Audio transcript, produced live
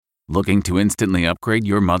Looking to instantly upgrade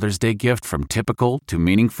your Mother's Day gift from typical to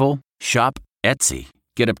meaningful? Shop Etsy.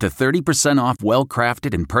 Get up to 30% off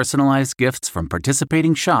well-crafted and personalized gifts from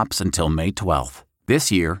participating shops until May 12th. This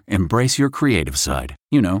year, embrace your creative side.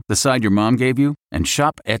 You know, the side your mom gave you. And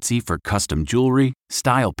shop Etsy for custom jewelry,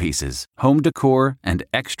 style pieces, home decor, and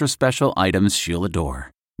extra special items she'll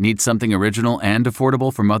adore. Need something original and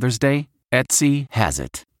affordable for Mother's Day? Etsy has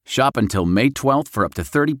it. Shop until May 12th for up to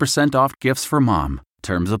 30% off gifts for mom.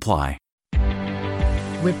 Terms apply.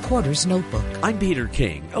 Reporter's Notebook. I'm Peter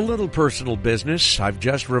King. A little personal business. I've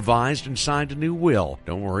just revised and signed a new will.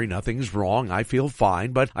 Don't worry, nothing's wrong. I feel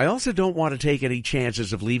fine, but I also don't want to take any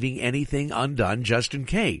chances of leaving anything undone just in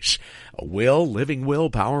case. A will, living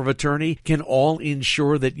will, power of attorney can all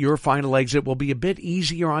ensure that your final exit will be a bit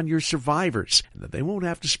easier on your survivors and that they won't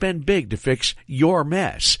have to spend big to fix your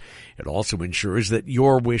mess. It also ensures that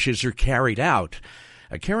your wishes are carried out.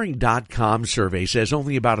 A Caring.com survey says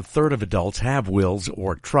only about a third of adults have wills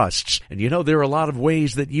or trusts. And you know, there are a lot of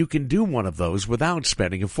ways that you can do one of those without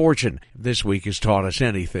spending a fortune. This week has taught us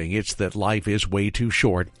anything. It's that life is way too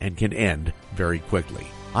short and can end very quickly.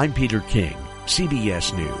 I'm Peter King,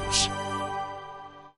 CBS News.